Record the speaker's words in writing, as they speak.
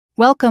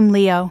Welcome,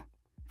 Leo.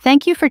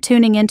 Thank you for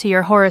tuning into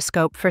your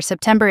horoscope for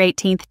September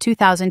 18th,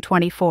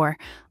 2024,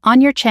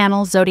 on your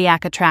channel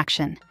Zodiac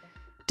Attraction.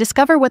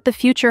 Discover what the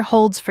future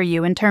holds for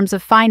you in terms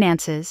of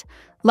finances,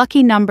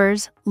 lucky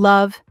numbers,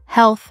 love,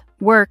 health,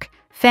 work,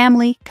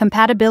 family,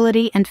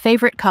 compatibility, and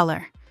favorite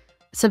color.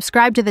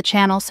 Subscribe to the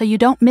channel so you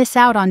don't miss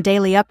out on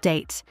daily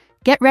updates.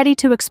 Get ready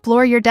to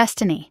explore your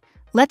destiny.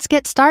 Let's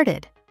get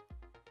started.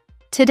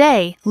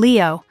 Today,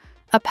 Leo,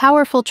 a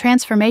powerful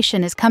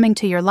transformation is coming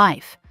to your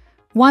life.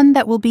 One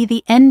that will be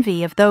the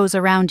envy of those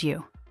around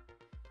you.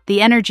 The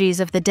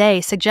energies of the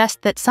day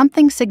suggest that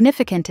something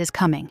significant is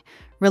coming,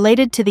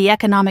 related to the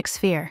economic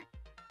sphere.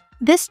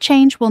 This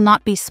change will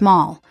not be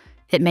small.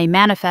 It may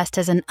manifest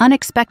as an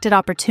unexpected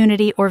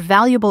opportunity or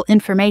valuable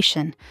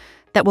information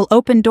that will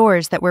open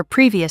doors that were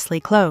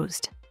previously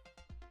closed.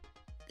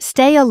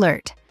 Stay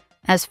alert,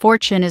 as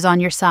fortune is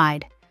on your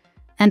side,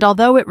 and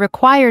although it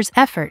requires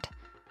effort,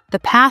 the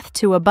path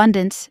to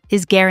abundance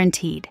is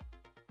guaranteed.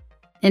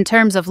 In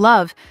terms of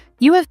love,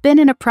 you have been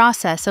in a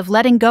process of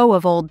letting go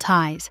of old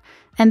ties,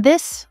 and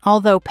this,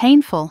 although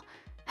painful,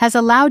 has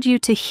allowed you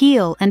to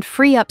heal and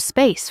free up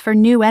space for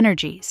new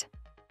energies.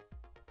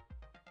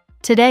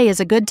 Today is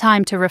a good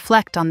time to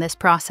reflect on this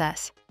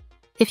process.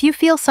 If you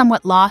feel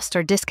somewhat lost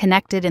or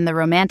disconnected in the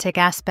romantic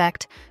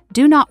aspect,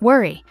 do not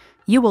worry,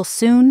 you will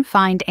soon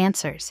find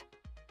answers.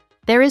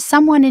 There is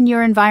someone in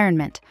your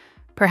environment,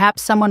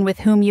 perhaps someone with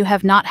whom you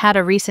have not had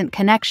a recent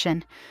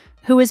connection,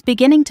 who is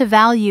beginning to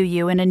value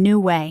you in a new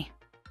way.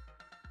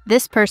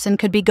 This person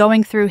could be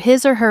going through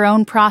his or her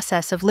own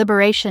process of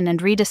liberation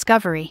and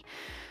rediscovery,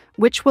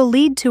 which will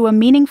lead to a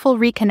meaningful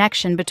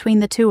reconnection between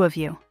the two of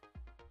you.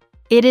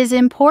 It is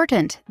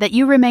important that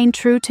you remain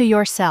true to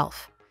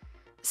yourself.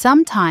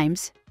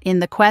 Sometimes, in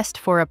the quest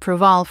for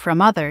approval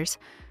from others,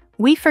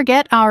 we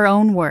forget our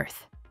own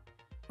worth.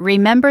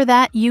 Remember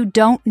that you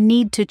don't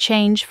need to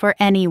change for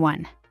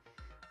anyone.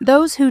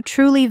 Those who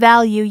truly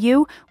value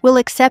you will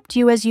accept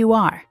you as you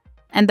are,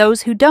 and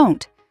those who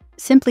don't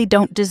simply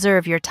don't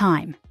deserve your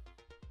time.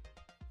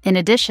 In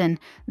addition,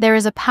 there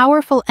is a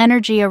powerful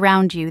energy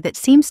around you that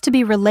seems to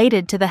be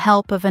related to the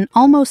help of an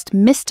almost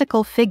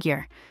mystical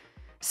figure,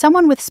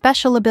 someone with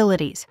special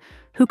abilities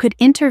who could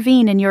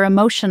intervene in your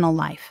emotional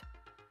life.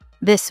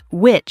 This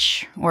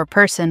witch, or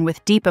person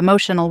with deep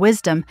emotional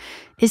wisdom,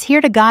 is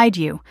here to guide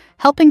you,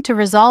 helping to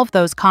resolve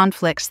those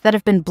conflicts that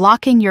have been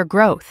blocking your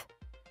growth.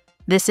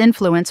 This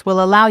influence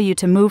will allow you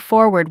to move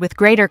forward with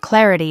greater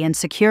clarity and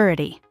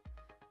security.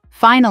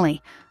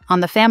 Finally, on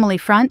the family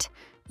front,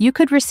 you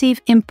could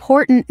receive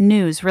important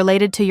news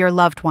related to your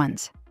loved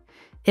ones.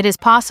 It is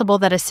possible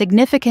that a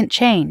significant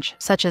change,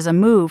 such as a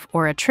move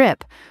or a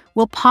trip,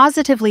 will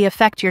positively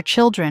affect your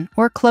children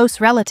or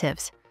close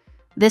relatives.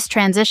 This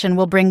transition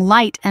will bring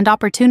light and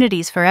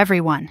opportunities for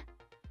everyone.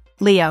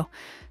 Leo,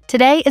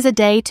 today is a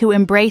day to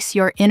embrace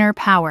your inner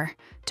power,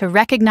 to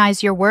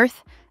recognize your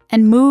worth,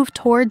 and move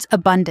towards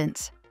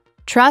abundance.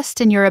 Trust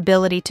in your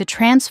ability to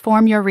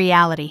transform your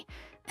reality,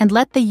 and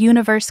let the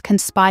universe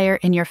conspire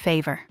in your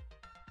favor.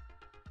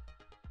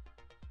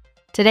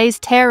 Today's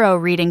tarot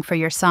reading for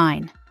your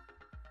sign.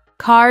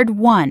 Card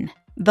 1,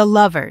 the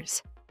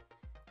Lovers.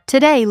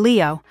 Today,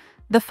 Leo,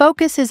 the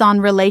focus is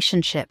on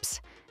relationships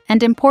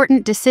and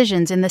important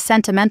decisions in the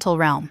sentimental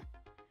realm.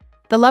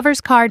 The Lovers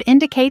card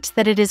indicates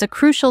that it is a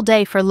crucial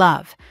day for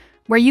love,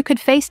 where you could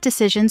face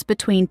decisions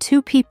between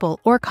two people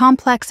or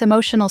complex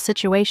emotional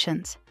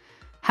situations.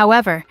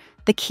 However,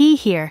 the key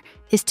here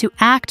is to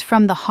act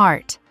from the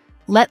heart.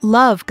 Let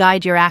love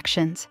guide your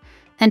actions,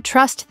 and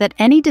trust that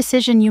any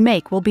decision you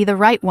make will be the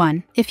right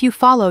one if you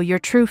follow your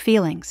true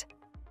feelings.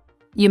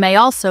 You may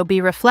also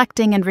be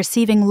reflecting and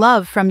receiving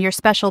love from your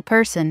special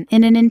person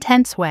in an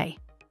intense way.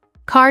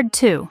 Card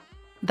 2,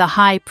 the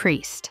High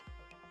Priest.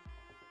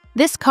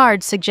 This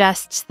card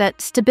suggests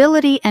that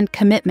stability and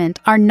commitment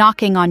are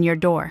knocking on your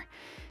door.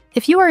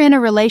 If you are in a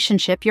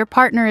relationship, your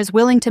partner is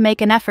willing to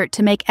make an effort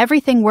to make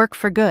everything work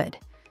for good.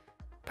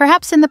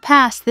 Perhaps in the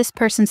past, this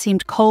person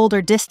seemed cold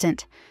or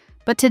distant,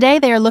 but today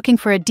they are looking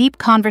for a deep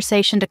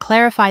conversation to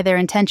clarify their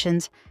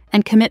intentions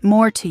and commit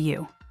more to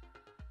you.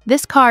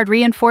 This card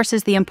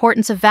reinforces the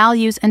importance of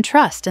values and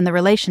trust in the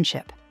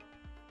relationship.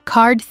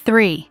 Card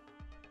 3,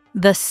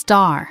 the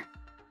Star.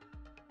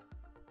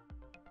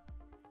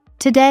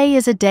 Today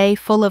is a day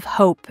full of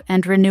hope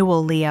and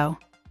renewal, Leo.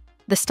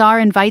 The Star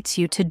invites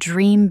you to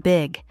dream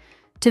big,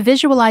 to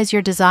visualize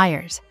your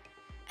desires,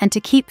 and to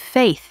keep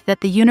faith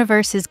that the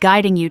universe is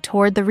guiding you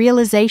toward the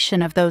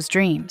realization of those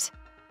dreams.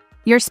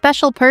 Your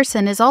special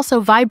person is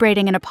also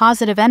vibrating in a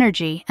positive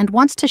energy and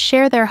wants to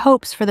share their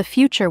hopes for the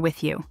future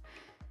with you.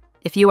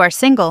 If you are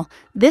single,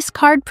 this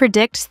card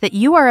predicts that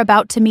you are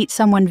about to meet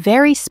someone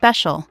very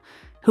special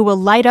who will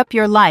light up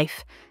your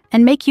life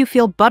and make you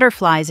feel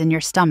butterflies in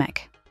your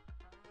stomach.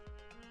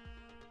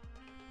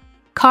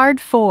 Card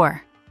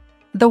 4,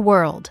 the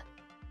World.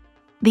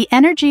 The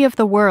energy of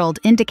the world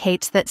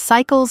indicates that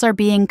cycles are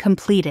being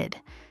completed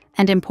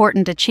and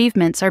important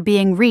achievements are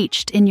being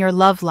reached in your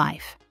love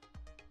life.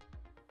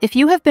 If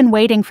you have been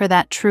waiting for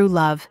that true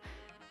love,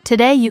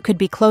 today you could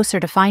be closer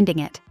to finding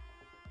it.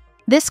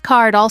 This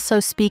card also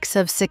speaks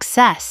of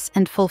success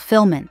and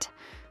fulfillment,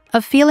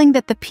 of feeling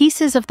that the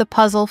pieces of the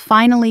puzzle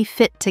finally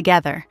fit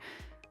together,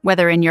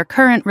 whether in your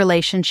current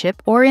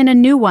relationship or in a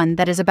new one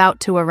that is about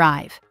to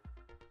arrive.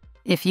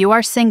 If you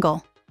are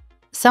single,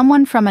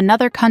 someone from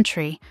another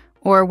country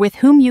or with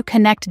whom you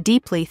connect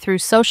deeply through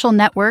social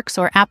networks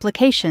or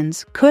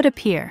applications could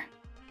appear.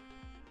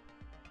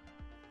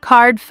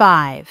 Card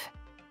 5.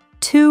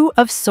 Two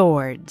of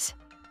Swords.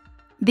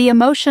 The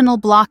emotional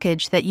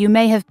blockage that you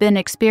may have been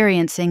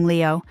experiencing,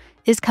 Leo,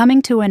 is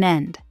coming to an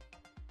end.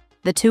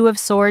 The Two of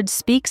Swords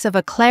speaks of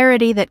a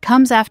clarity that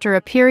comes after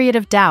a period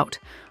of doubt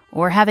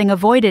or having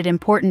avoided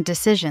important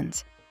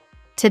decisions.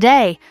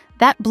 Today,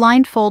 that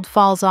blindfold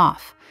falls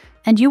off,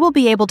 and you will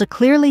be able to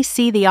clearly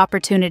see the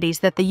opportunities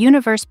that the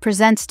universe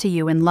presents to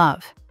you in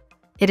love.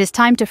 It is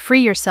time to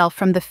free yourself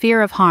from the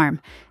fear of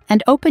harm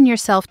and open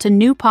yourself to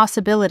new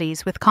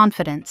possibilities with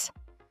confidence.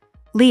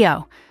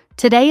 Leo,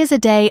 today is a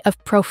day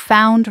of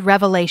profound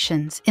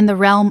revelations in the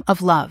realm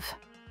of love.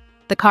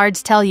 The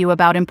cards tell you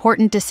about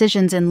important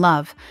decisions in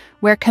love,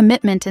 where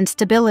commitment and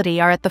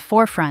stability are at the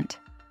forefront.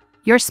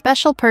 Your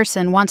special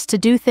person wants to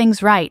do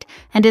things right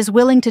and is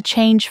willing to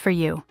change for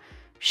you,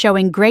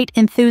 showing great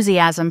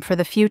enthusiasm for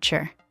the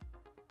future.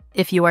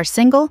 If you are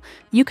single,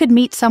 you could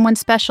meet someone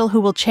special who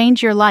will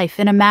change your life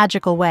in a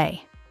magical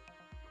way.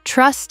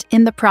 Trust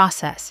in the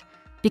process,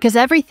 because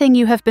everything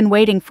you have been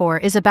waiting for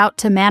is about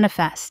to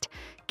manifest.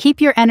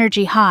 Keep your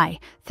energy high,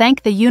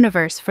 thank the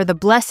universe for the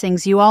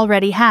blessings you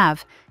already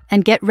have,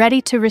 and get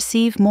ready to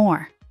receive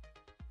more.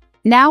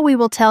 Now we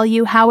will tell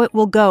you how it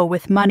will go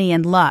with money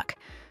and luck.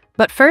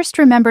 But first,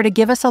 remember to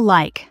give us a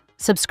like,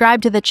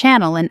 subscribe to the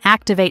channel, and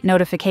activate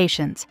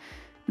notifications.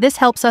 This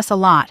helps us a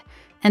lot,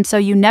 and so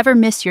you never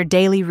miss your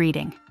daily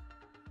reading.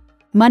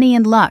 Money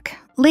and luck.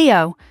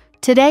 Leo,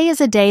 today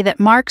is a day that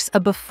marks a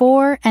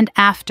before and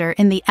after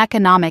in the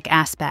economic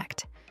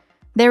aspect.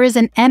 There is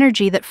an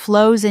energy that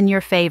flows in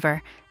your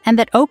favor and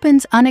that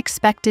opens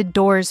unexpected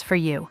doors for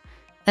you,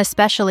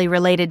 especially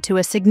related to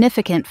a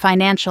significant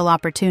financial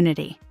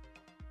opportunity.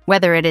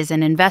 Whether it is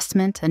an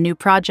investment, a new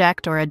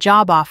project, or a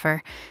job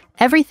offer,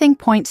 everything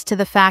points to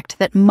the fact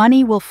that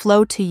money will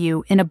flow to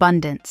you in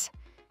abundance.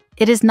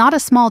 It is not a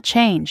small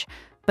change,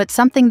 but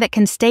something that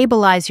can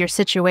stabilize your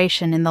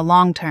situation in the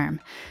long term.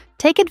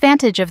 Take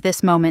advantage of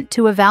this moment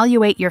to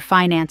evaluate your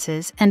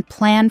finances and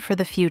plan for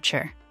the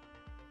future.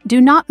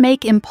 Do not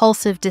make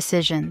impulsive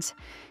decisions.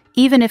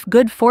 Even if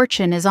good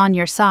fortune is on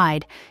your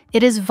side,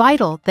 it is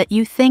vital that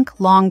you think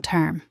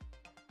long-term.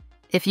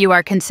 If you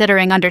are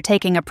considering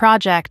undertaking a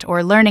project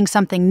or learning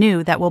something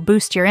new that will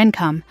boost your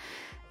income,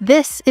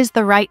 this is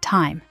the right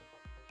time.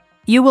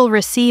 You will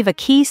receive a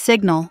key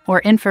signal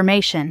or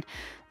information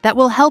that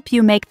will help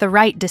you make the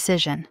right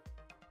decision.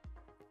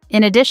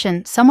 In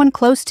addition, someone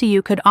close to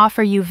you could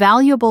offer you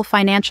valuable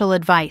financial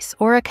advice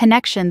or a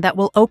connection that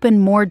will open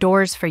more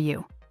doors for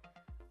you.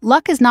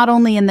 Luck is not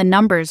only in the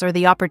numbers or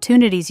the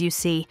opportunities you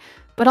see,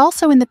 but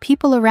also in the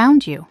people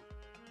around you.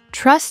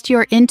 Trust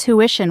your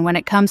intuition when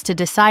it comes to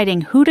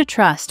deciding who to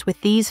trust with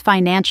these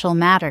financial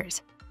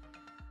matters.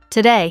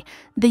 Today,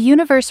 the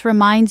universe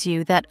reminds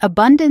you that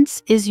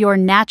abundance is your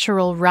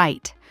natural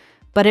right,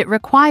 but it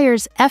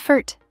requires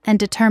effort and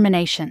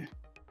determination.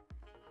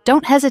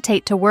 Don't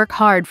hesitate to work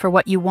hard for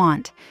what you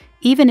want,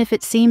 even if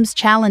it seems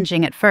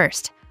challenging at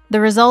first. The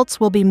results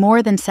will be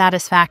more than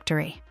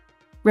satisfactory.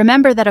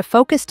 Remember that a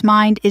focused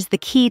mind is the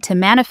key to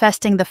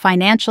manifesting the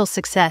financial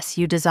success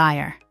you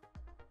desire.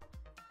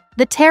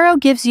 The tarot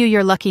gives you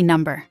your lucky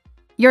number.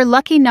 Your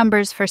lucky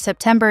numbers for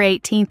September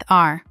 18th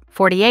are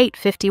 48,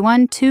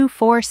 51, 2,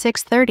 4,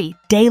 6, 30.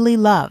 Daily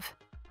love.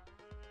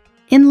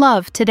 In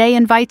love, today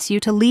invites you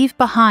to leave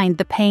behind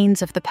the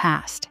pains of the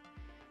past.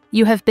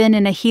 You have been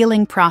in a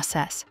healing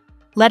process,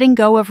 letting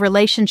go of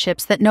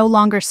relationships that no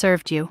longer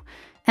served you,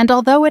 and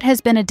although it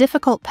has been a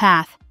difficult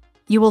path,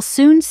 you will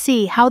soon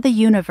see how the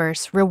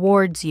universe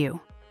rewards you.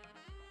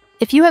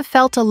 If you have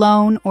felt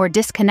alone or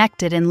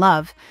disconnected in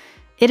love,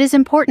 it is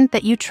important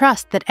that you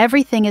trust that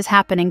everything is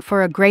happening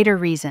for a greater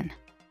reason.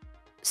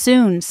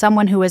 Soon,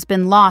 someone who has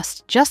been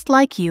lost just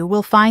like you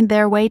will find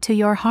their way to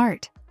your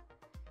heart.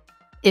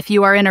 If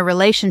you are in a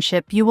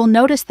relationship, you will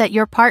notice that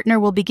your partner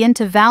will begin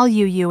to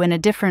value you in a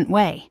different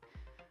way.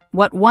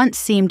 What once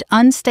seemed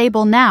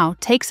unstable now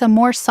takes a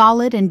more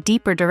solid and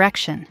deeper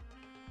direction.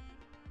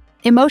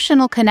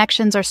 Emotional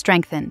connections are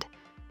strengthened,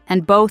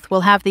 and both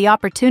will have the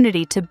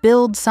opportunity to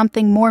build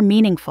something more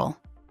meaningful.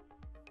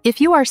 If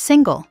you are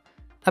single,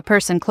 a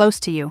person close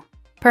to you,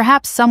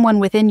 perhaps someone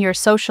within your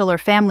social or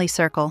family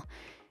circle,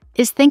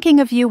 is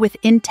thinking of you with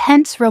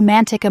intense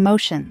romantic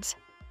emotions.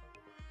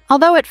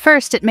 Although at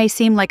first it may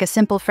seem like a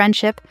simple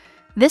friendship,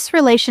 this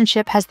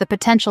relationship has the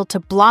potential to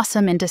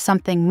blossom into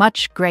something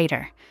much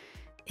greater.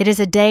 It is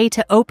a day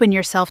to open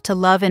yourself to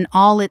love in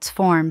all its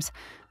forms,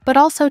 but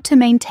also to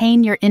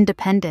maintain your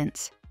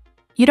independence.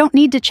 You don't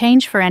need to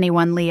change for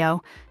anyone,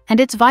 Leo, and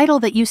it's vital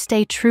that you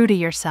stay true to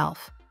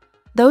yourself.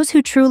 Those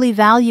who truly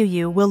value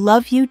you will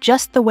love you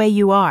just the way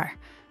you are,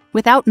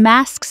 without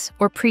masks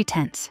or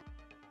pretense.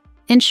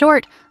 In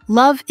short,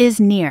 love is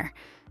near,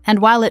 And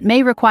while it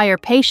may require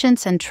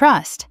patience and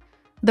trust,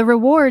 the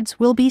rewards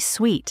will be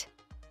sweet.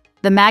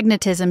 The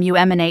magnetism you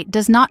emanate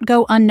does not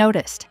go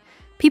unnoticed.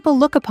 People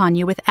look upon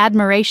you with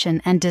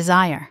admiration and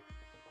desire.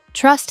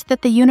 Trust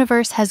that the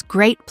universe has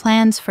great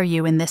plans for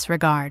you in this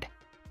regard.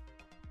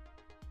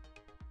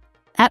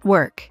 At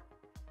work.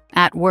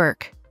 At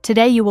work,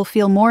 today you will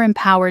feel more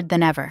empowered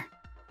than ever.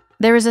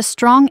 There is a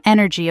strong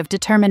energy of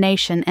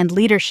determination and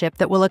leadership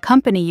that will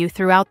accompany you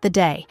throughout the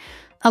day,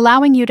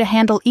 allowing you to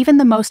handle even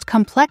the most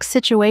complex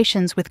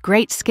situations with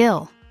great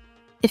skill.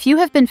 If you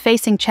have been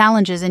facing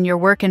challenges in your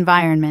work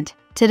environment,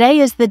 today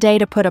is the day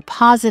to put a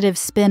positive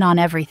spin on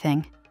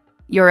everything.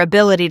 Your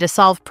ability to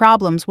solve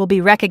problems will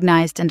be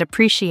recognized and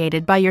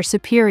appreciated by your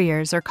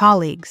superiors or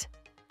colleagues.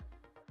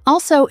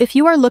 Also, if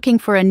you are looking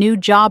for a new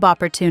job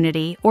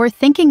opportunity or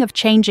thinking of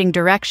changing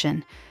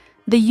direction,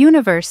 the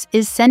universe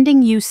is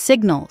sending you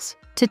signals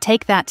to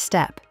take that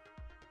step.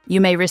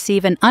 You may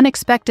receive an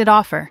unexpected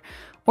offer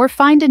or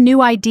find a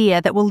new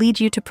idea that will lead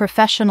you to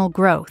professional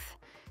growth.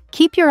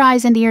 Keep your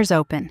eyes and ears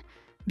open,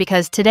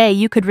 because today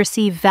you could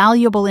receive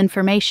valuable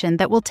information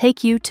that will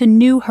take you to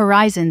new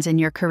horizons in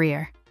your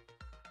career.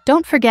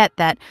 Don't forget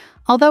that,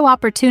 although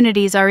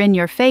opportunities are in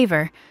your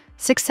favor,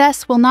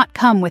 success will not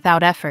come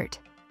without effort.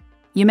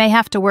 You may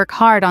have to work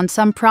hard on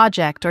some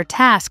project or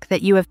task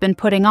that you have been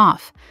putting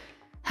off.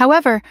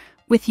 However,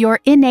 with your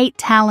innate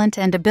talent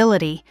and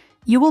ability,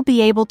 you will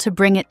be able to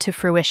bring it to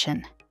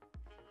fruition.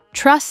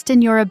 Trust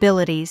in your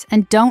abilities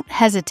and don't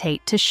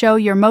hesitate to show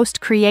your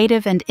most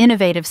creative and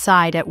innovative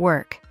side at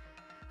work.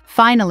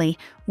 Finally,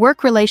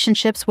 work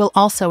relationships will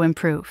also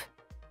improve.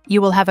 You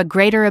will have a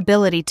greater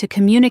ability to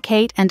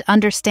communicate and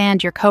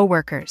understand your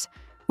coworkers,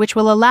 which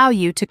will allow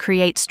you to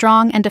create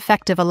strong and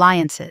effective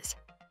alliances.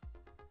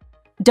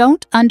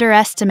 Don't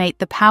underestimate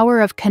the power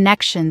of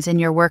connections in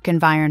your work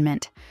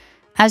environment,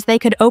 as they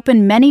could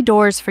open many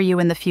doors for you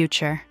in the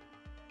future.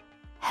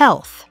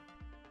 Health.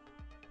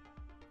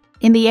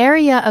 In the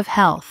area of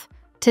health,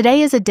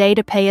 today is a day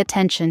to pay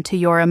attention to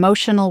your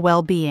emotional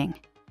well-being.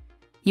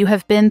 You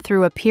have been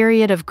through a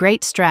period of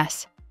great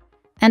stress,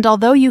 and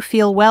although you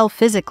feel well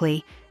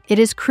physically, it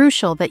is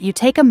crucial that you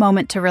take a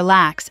moment to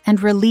relax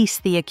and release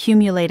the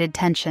accumulated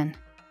tension.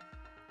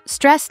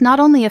 Stress not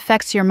only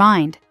affects your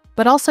mind,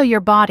 but also your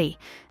body,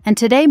 and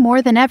today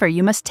more than ever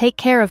you must take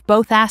care of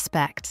both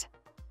aspects.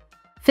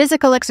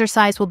 Physical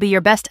exercise will be your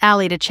best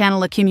ally to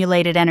channel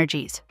accumulated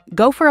energies.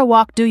 Go for a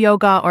walk, do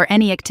yoga, or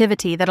any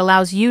activity that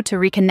allows you to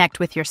reconnect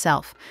with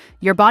yourself.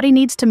 Your body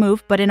needs to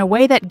move, but in a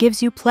way that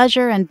gives you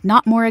pleasure and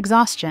not more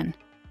exhaustion.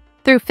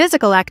 Through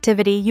physical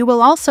activity, you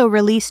will also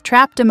release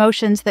trapped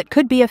emotions that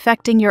could be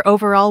affecting your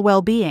overall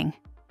well-being.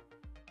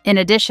 In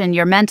addition,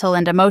 your mental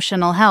and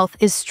emotional health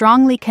is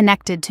strongly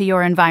connected to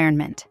your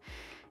environment.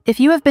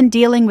 If you have been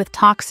dealing with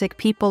toxic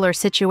people or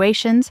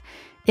situations,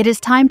 it is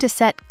time to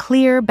set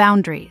clear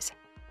boundaries.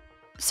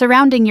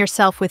 Surrounding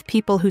yourself with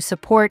people who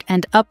support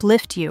and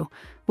uplift you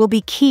will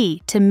be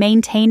key to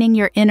maintaining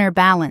your inner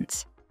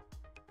balance.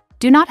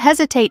 Do not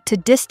hesitate to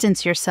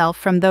distance yourself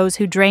from those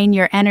who drain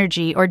your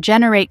energy or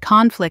generate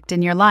conflict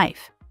in your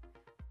life.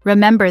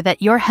 Remember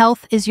that your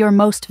health is your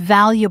most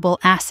valuable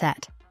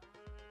asset.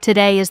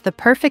 Today is the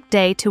perfect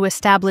day to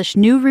establish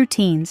new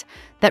routines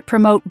that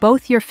promote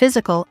both your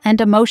physical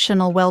and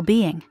emotional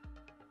well-being.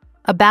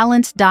 A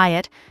balanced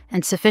diet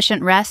and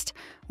sufficient rest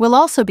will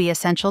also be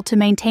essential to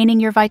maintaining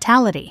your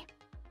vitality.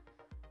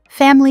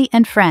 Family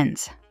and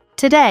friends.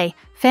 Today,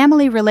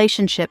 family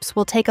relationships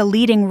will take a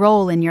leading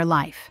role in your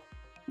life.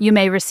 You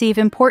may receive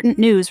important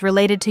news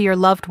related to your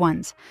loved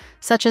ones,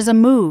 such as a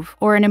move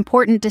or an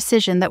important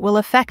decision that will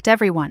affect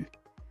everyone.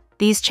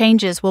 These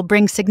changes will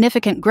bring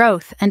significant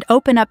growth and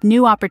open up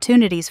new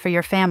opportunities for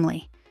your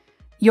family.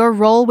 Your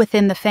role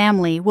within the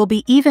family will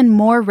be even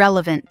more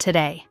relevant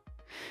today.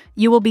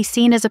 You will be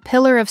seen as a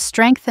pillar of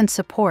strength and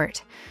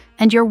support,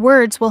 and your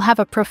words will have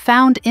a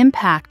profound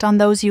impact on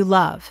those you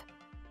love.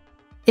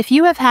 If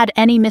you have had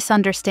any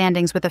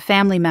misunderstandings with a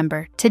family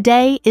member,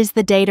 today is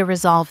the day to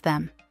resolve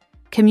them.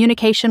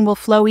 Communication will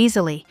flow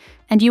easily,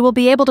 and you will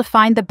be able to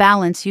find the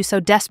balance you so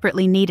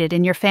desperately needed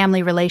in your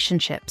family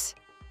relationships.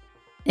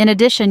 In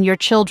addition, your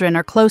children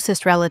or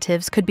closest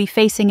relatives could be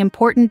facing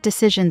important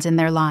decisions in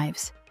their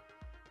lives.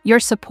 Your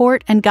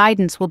support and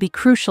guidance will be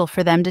crucial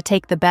for them to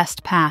take the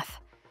best path.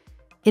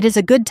 It is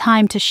a good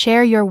time to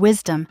share your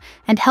wisdom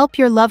and help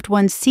your loved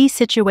ones see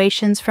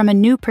situations from a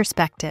new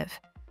perspective.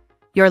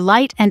 Your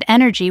light and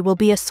energy will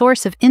be a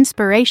source of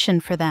inspiration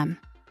for them.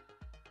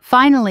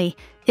 Finally,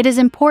 it is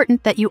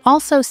important that you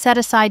also set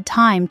aside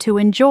time to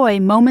enjoy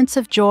moments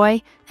of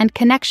joy and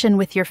connection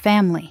with your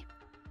family.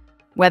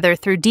 Whether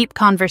through deep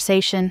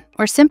conversation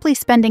or simply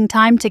spending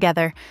time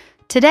together,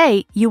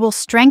 today you will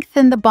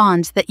strengthen the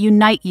bonds that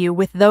unite you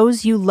with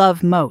those you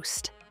love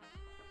most.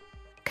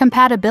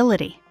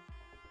 Compatibility.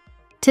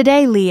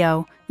 Today,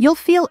 Leo, you'll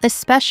feel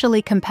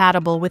especially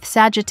compatible with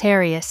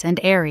Sagittarius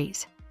and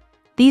Aries.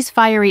 These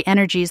fiery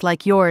energies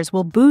like yours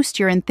will boost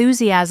your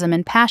enthusiasm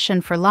and passion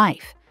for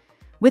life.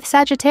 With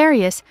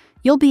Sagittarius,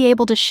 you'll be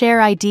able to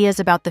share ideas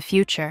about the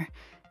future,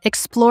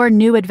 explore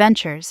new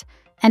adventures,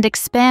 and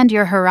expand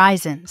your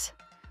horizons.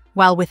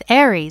 While with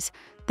Aries,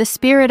 the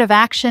spirit of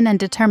action and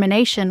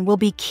determination will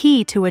be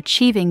key to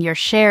achieving your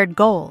shared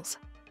goals.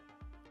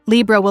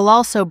 Libra will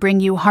also bring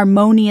you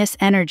harmonious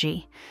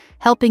energy,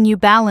 helping you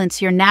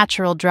balance your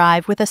natural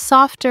drive with a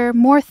softer,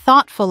 more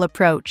thoughtful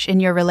approach in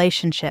your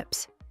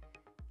relationships.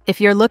 If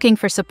you're looking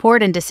for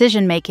support in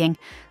decision-making,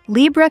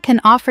 Libra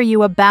can offer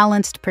you a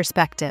balanced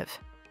perspective.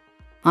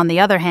 On the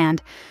other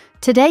hand,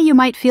 today you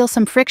might feel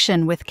some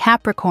friction with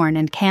Capricorn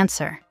and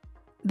Cancer.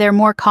 Their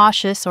more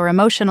cautious or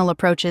emotional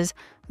approaches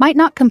might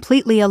not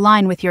completely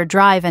align with your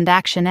drive and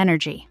action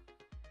energy.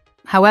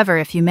 However,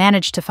 if you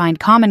manage to find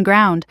common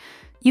ground,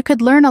 you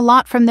could learn a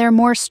lot from their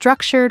more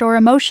structured or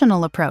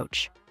emotional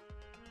approach.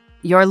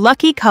 Your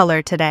lucky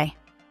color today.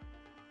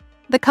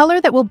 The color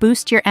that will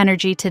boost your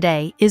energy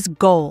today is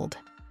gold.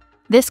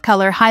 This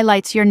color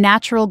highlights your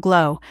natural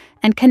glow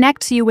and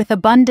connects you with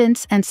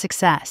abundance and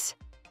success.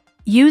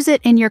 Use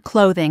it in your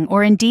clothing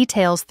or in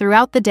details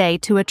throughout the day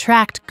to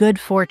attract good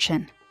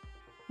fortune.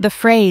 The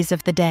phrase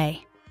of the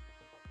day.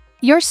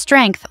 Your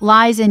strength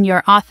lies in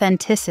your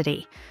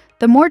authenticity.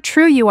 The more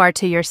true you are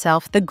to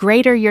yourself, the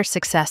greater your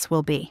success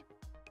will be.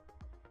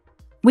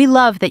 We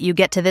love that you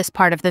get to this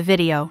part of the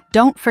video.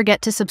 Don't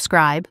forget to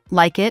subscribe,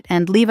 like it,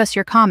 and leave us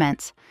your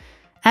comments.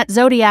 At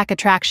Zodiac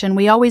Attraction,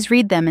 we always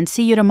read them and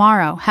see you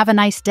tomorrow. Have a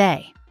nice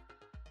day.